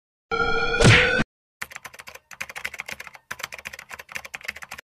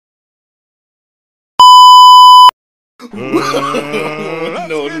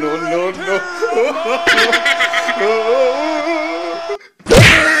No, no, no, no.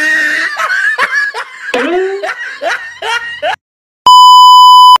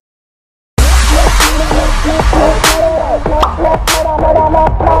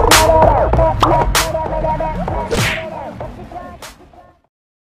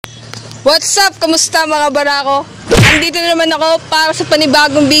 What's up? Kamusta mga barako? Andito na naman ako para sa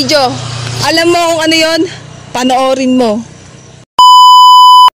panibagong video. Alam mo kung ano yon? Panoorin mo.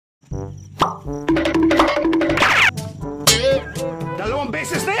 Dalawang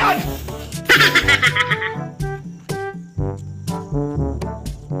beses na yan!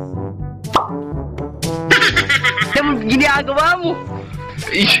 Ano ginagawa mo?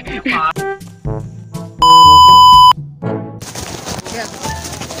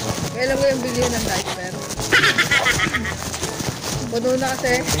 Kailan mo yung bilhin ng diaper? Puno na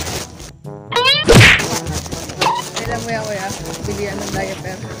kasi. Kailan mo yan kuya? Bilhin ng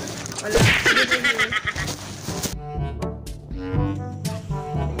diaper? Wala.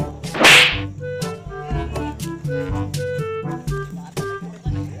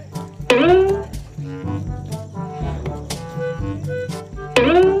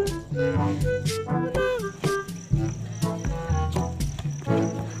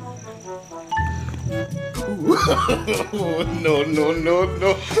 No, no, no,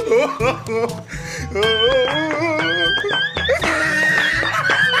 no.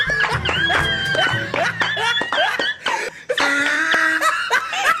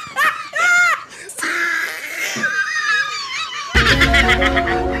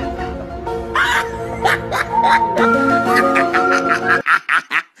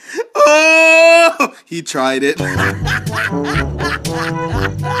 Oh, he tried it.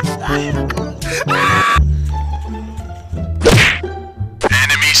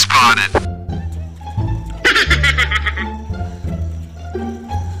 Enemy spotted.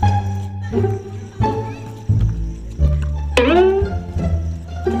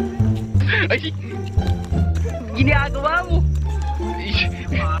 Ay, ginagawa mo?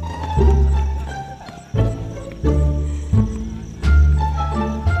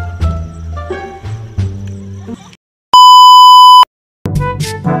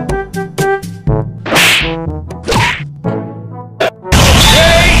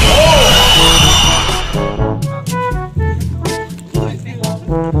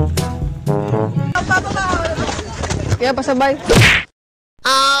 Kaya pasabay.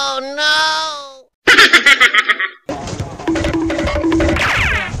 Oh no!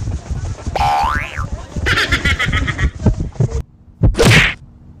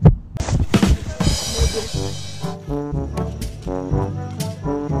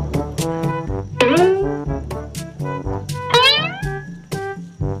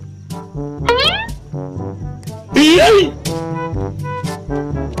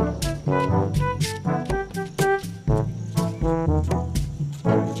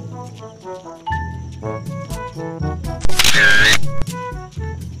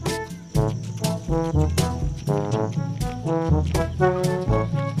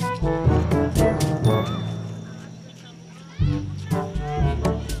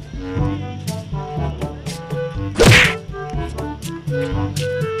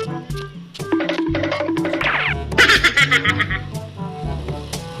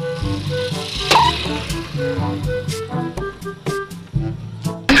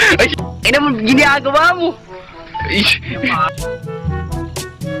 Ay, ano ginagawa mo?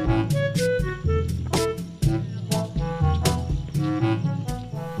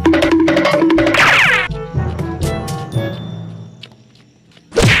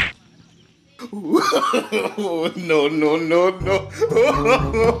 No, no, no, no.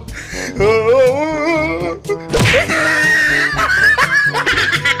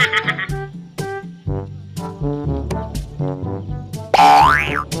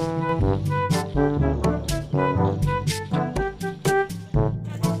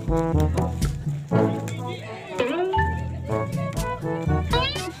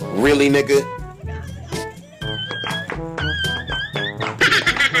 Really, nigga?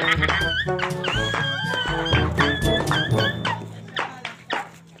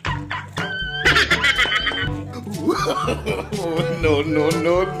 No, no,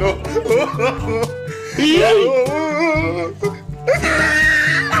 no, no.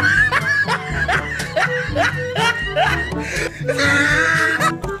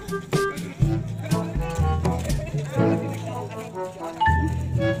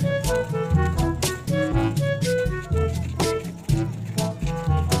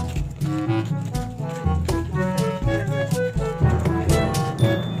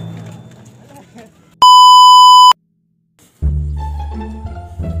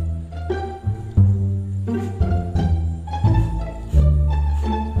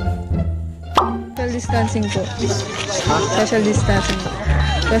 distancing po. Social distancing.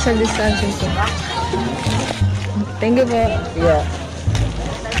 Social distancing po. Thank you po. Yeah.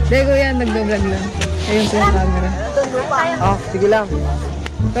 Hindi kuya, nagbablog lang. Ayun po yung camera. Oh, sige lang.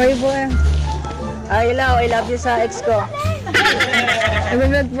 Sorry po yan. Ay, I love you sa ex ko.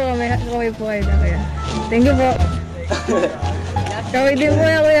 Nagbablog po kami. Kaway po kayo na kuya. Thank you po. Kaway din po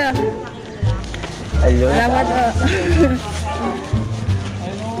yan kuya. Ayun. Salamat po.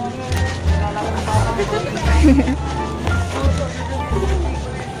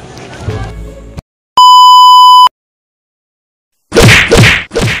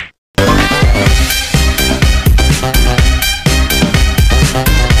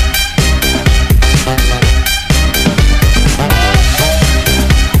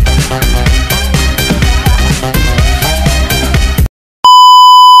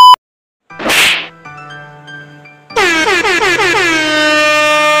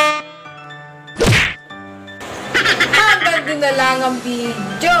 Na lang ang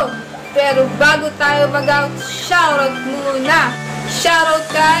video. Pero bago tayo mag-out, shoutout muna. Shoutout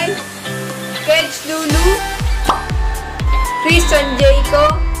kay Kedge Lulu, Christian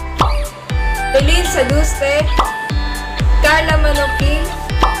Jaco, Elin Saduste, Carla Manoking,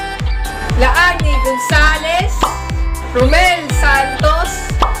 Laani Gonzales, Romel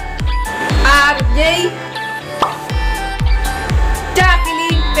Santos, RJ,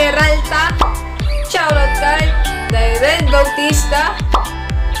 Jacqueline Peralta, shoutout kay Dairen Bautista,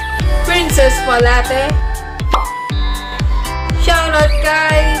 Princess Palate, shoutout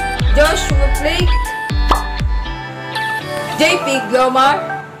kay Joshua Flake, JP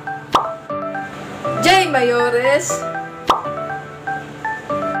Glomar, Jay Mayores,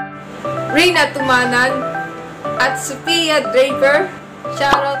 Rina Tumanan, at Sophia Draper.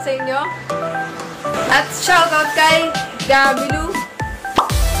 Shoutout sa inyo. At shoutout kay Gabilu.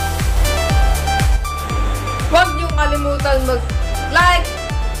 Huwag niyong kalimutan mag-like,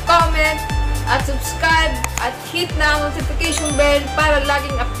 comment, at subscribe at hit na ang notification bell para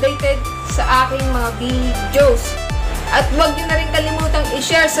laging updated sa aking mga videos. At huwag niyo na rin kalimutang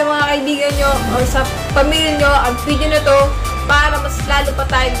i-share sa mga kaibigan nyo o sa pamilya nyo ang video na to para mas lalo pa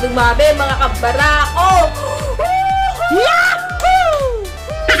tayong dumabi mga kabarako! Yahoo!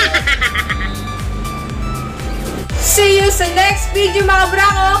 See you sa next video mga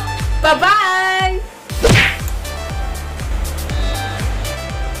kabarako! Bye-bye!